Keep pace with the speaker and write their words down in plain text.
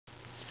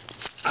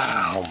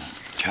Oh,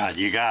 God,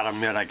 you gotta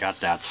admit I got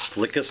that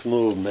slickest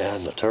move,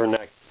 man, to turn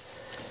that.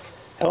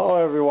 Hello,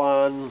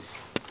 everyone.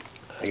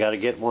 I gotta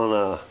get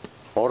one,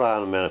 hold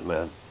on a minute,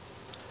 man.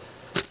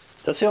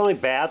 That's the only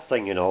bad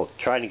thing, you know,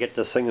 trying to get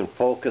this thing in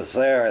focus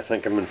there. I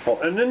think I'm in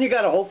focus. And then you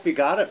gotta hope you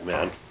got it,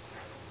 man.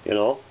 You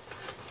know?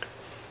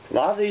 A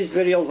lot of these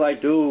videos I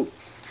do,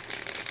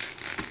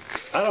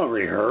 I don't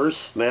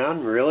rehearse,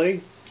 man,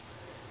 really.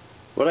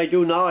 What I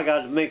do now, I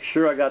gotta make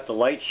sure I got the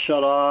lights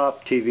shut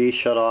off, TV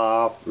shut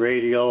off,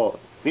 radio,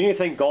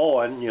 anything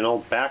going, you know,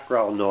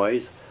 background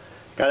noise.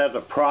 Gotta have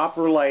the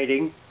proper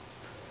lighting.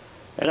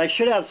 And I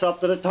should have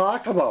something to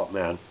talk about,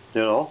 man,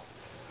 you know.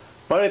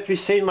 But if you've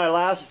seen my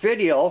last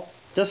video,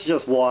 this is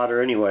just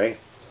water anyway.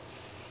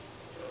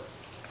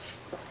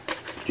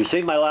 If you've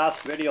seen my last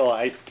video,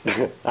 I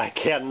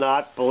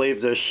cannot believe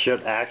this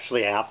shit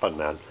actually happened,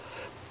 man.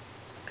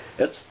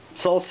 It's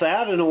so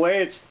sad in a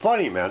way, it's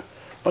funny, man.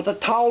 But the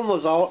town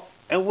was out,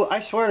 and I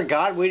swear to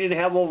God, we didn't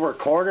have over a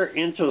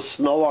quarter-inch of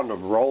snow on the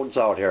roads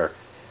out here.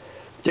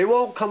 They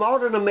won't come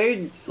out in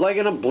a like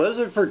in a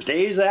blizzard for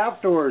days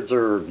afterwards,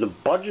 or the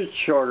budget's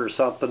short or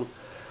something.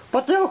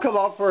 But they'll come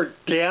out for a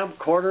damn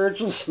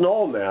quarter-inch of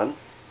snow, man.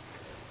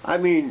 I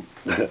mean,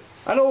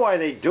 I know why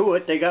they do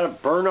it. They got to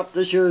burn up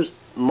this year's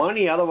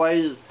money,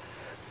 otherwise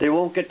they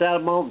won't get that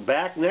amount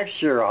back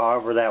next year,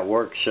 however that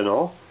works, you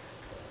know.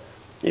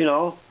 You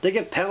know, they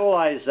get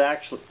penalized,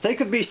 actually. They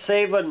could be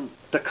saving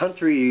the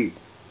country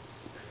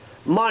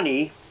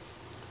money,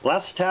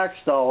 less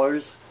tax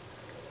dollars,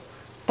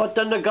 but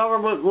then the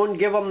government wouldn't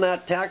give them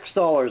that tax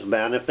dollars,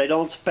 man, if they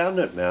don't spend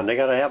it, man. They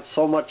got to have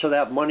so much of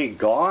that money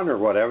gone or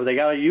whatever. They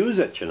got to use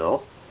it, you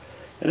know.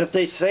 And if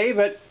they save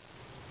it,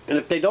 and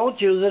if they don't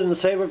use it and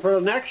save it for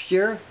the next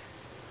year,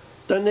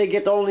 then they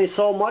get only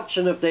so much,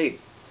 and if they,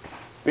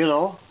 you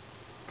know,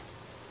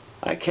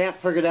 I can't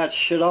figure that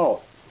shit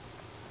out.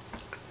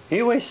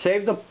 Anyway,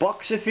 save the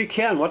bucks if you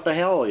can. What the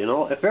hell, you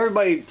know? If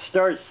everybody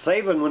starts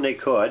saving when they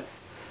could,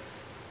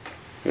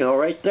 you know,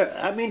 right there.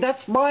 I mean,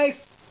 that's my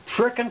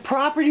frickin'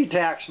 property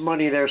tax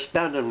money they're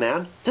spending,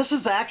 man. This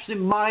is actually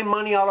my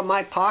money out of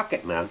my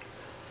pocket, man.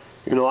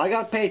 You know, I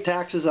gotta pay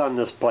taxes on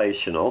this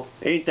place, you know.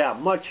 Ain't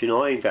that much, you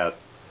know. I ain't got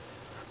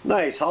a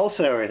nice house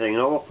and everything, you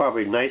know.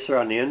 Probably nicer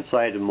on the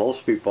inside than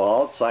most people.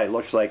 Outside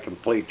looks like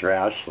complete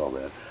trash, though,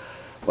 man.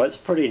 But it's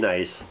pretty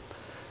nice.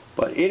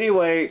 But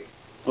anyway,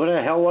 what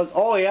the hell was,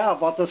 oh yeah,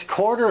 about this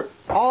quarter,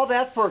 all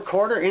that for a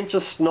quarter-inch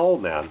of snow,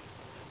 man,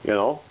 you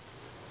know.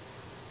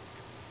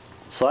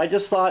 So I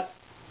just thought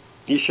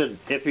you should,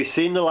 if you've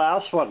seen the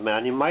last one,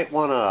 man, you might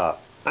want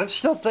to, I'm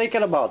still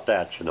thinking about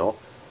that, you know.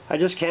 I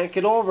just can't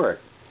get over it.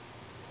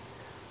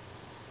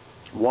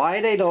 Why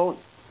they don't,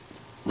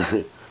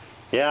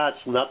 yeah,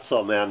 it's nuts,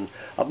 though, man.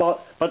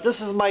 But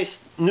this is my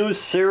new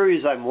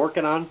series I'm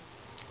working on.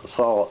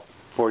 So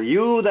for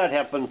you that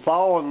have been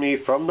following me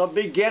from the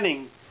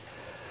beginning,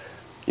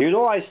 you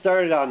know, I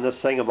started on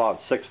this thing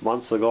about 6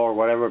 months ago or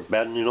whatever,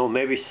 Ben, you know,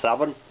 maybe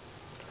 7.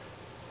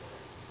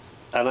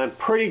 And I'm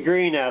pretty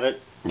green at it.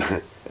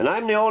 And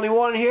I'm the only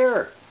one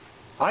here.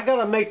 I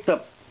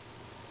gotta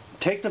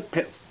take the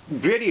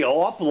video,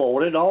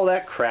 upload it, all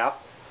that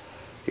crap,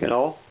 you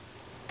know.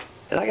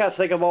 And I gotta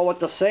think about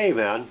what to say,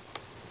 man.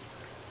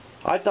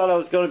 I thought I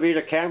was gonna be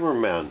the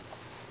cameraman,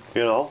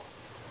 you know.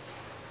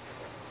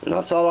 And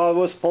that's all I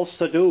was supposed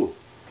to do.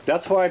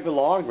 That's where I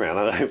belong,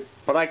 man.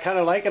 But I kind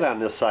of like it on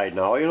this side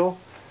now, you know.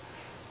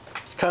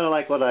 It's kind of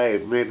like what I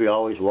maybe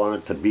always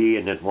wanted to be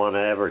and didn't want to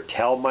ever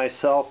tell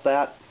myself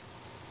that.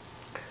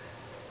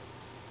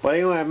 But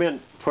anyway, I mean,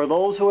 for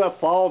those who have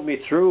followed me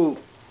through,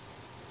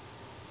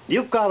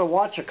 you've got to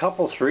watch a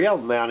couple, 3 of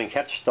them, man, and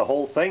catch the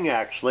whole thing,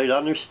 actually, to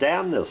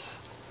understand this.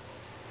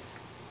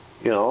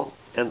 You know,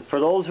 and for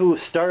those who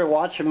started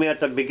watching me at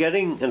the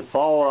beginning and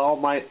followed all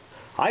my,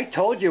 I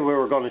told you we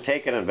were going to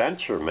take an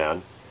adventure,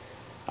 man.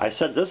 I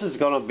said, this is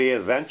going to be an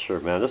adventure,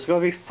 man. This is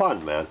going to be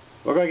fun, man.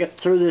 We're going to get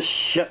through this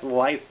shit in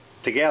life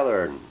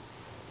together. And,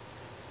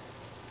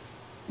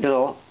 you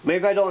know,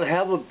 maybe I don't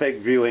have a big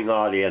viewing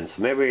audience.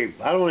 Maybe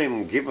I don't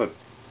even give a...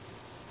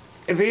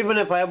 Even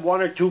if I have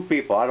 1 or 2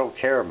 people, I don't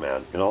care,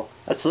 man, you know.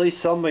 At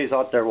least somebody's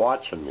out there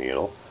watching me, you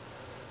know.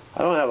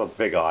 I don't have a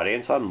big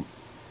audience.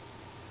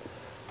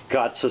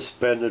 Got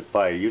suspended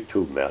by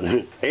YouTube,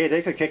 man. Hey,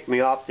 they could kick me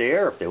off the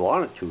air if they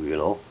wanted to, you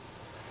know.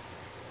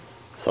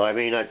 So, I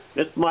mean,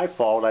 it's my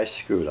fault. I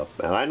screwed up,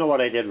 man. I know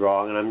what I did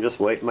wrong, and I'm just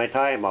waiting my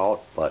time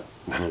out, but...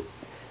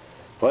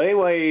 But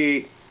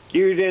anyway,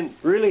 you didn't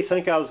really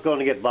think I was going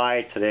to get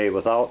by today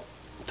without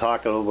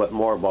talking a little bit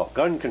more about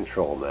gun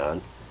control,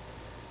 man.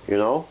 You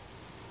know?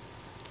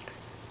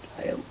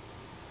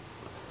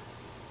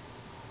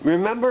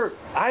 Remember,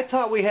 I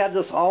thought we had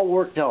this all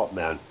worked out,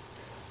 man.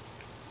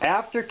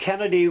 After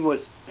Kennedy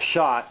was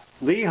shot,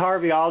 Lee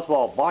Harvey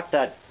Oswald bought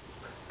that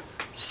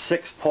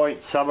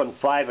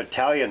 6.75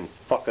 Italian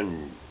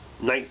fucking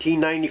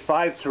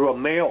 1995 through a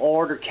mail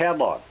order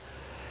catalog.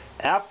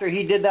 After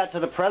he did that to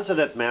the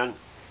president, man,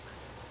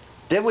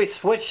 then we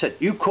switched it.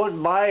 You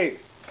couldn't buy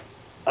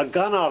a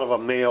gun out of a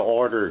mail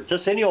order,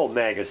 just any old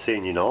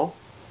magazine, you know.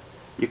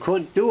 You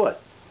couldn't do it.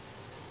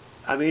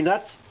 I mean,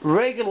 that's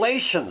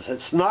regulations.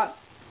 It's not,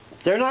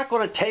 they're not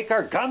going to take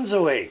our guns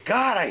away.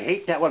 God, I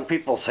hate that when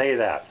people say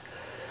that.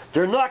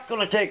 They're not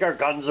going to take our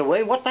guns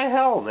away. What the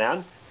hell,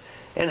 man?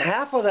 And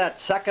half of that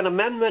Second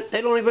Amendment,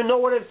 they don't even know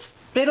what it's,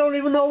 they don't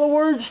even know the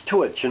words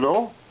to it, you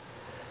know?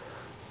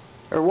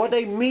 Or what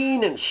they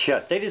mean and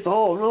shit. They just,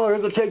 oh no, they're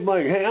going to take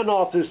my hand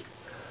off this,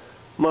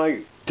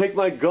 take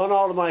my gun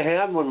out of my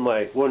hand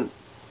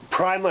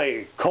pry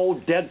my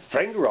cold dead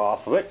finger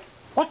off of it.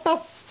 What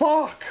the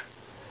fuck?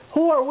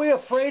 Who are we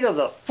afraid of,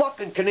 the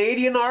fucking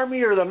Canadian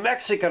Army or the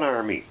Mexican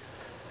Army?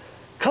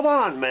 Come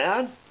on,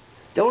 man.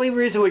 The only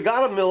reason we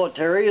got a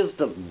military is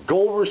to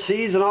go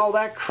overseas and all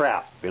that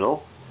crap, you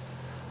know?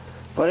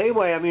 But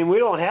anyway, I mean, we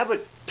don't have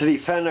it to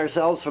defend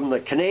ourselves from the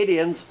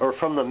Canadians or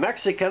from the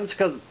Mexicans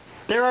because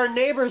they're our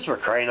neighbors, for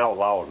crying out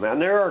loud, man.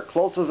 They're our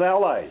closest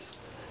allies.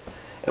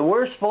 And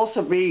we're supposed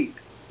to be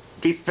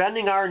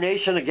defending our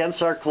nation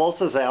against our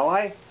closest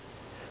ally?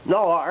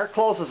 No, our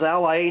closest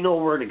ally ain't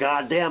over the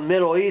goddamn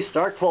Middle East.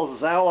 Our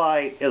closest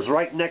ally is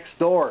right next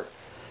door.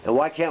 And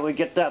why can't we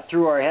get that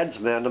through our heads,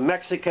 man? The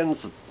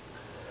Mexicans,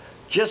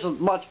 just as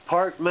much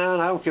part, man.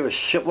 I don't give a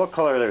shit what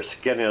color their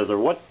skin is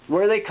or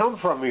where they come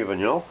from even,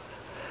 you know?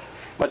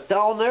 But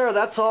down there,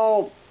 that's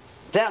all,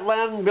 that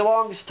land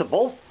belongs to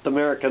both the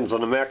Americans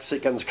and the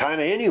Mexicans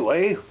kind of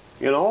anyway,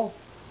 you know?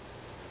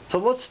 So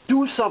let's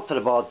do something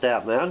about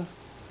that, man.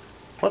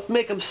 Let's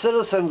make them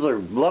citizens or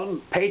let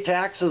them pay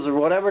taxes or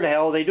whatever the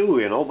hell they do,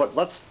 you know? But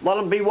let's let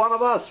them be one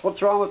of us.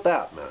 What's wrong with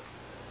that, man?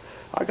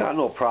 I got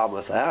no problem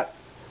with that.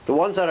 The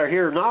ones that are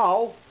here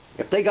now,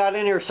 if they got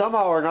in here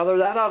somehow or another,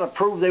 that ought to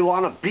prove they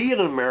want to be an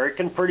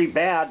American pretty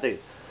bad.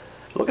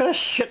 Look at the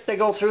shit they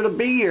go through to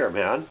be here,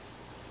 man.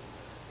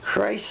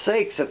 Christ's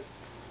sakes,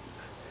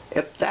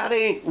 if that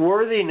ain't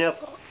worthy enough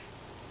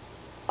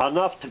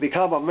to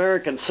become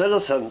American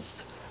citizens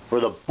for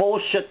the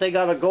bullshit they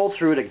got to go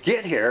through to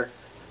get here,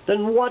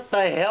 then what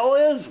the hell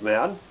is,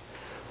 man?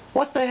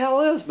 What the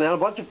hell is, man? A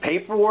bunch of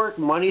paperwork,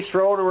 money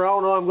thrown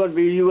around. Oh, I'm going to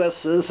be a U.S.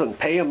 citizen,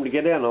 pay him to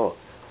get in. Oh,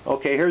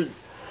 okay, here's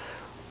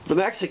the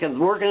Mexicans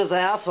working his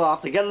ass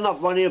off to get enough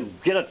money to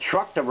get a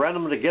truck to rent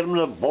him to get him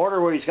to the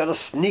border where he's got to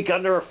sneak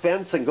under a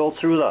fence and go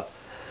through the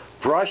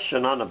brush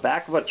and on the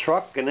back of a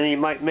truck, and then he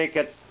might make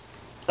it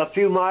a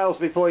few miles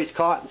before he's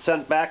caught and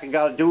sent back and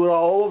got to do it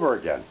all over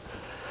again.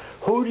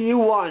 Who do you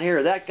want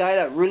here? That guy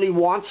that really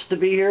wants to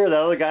be here, that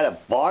other guy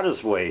that bought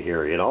his way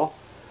here, you know?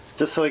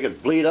 Just so he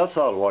could bleed us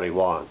out of what he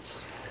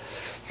wants.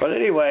 But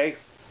anyway,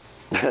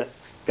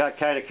 got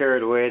kind of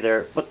carried away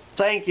there. But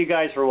thank you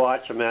guys for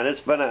watching, man.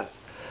 It's been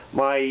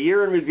my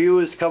year in review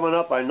is coming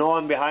up. I know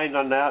I'm behind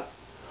on that.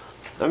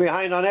 I'm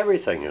behind on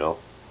everything, you know.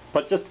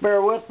 But just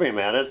bear with me,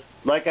 man. It's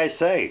like I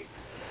say,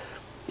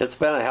 it's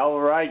been a hell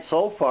of a ride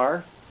so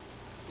far.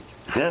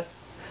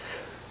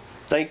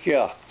 Thank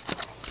you.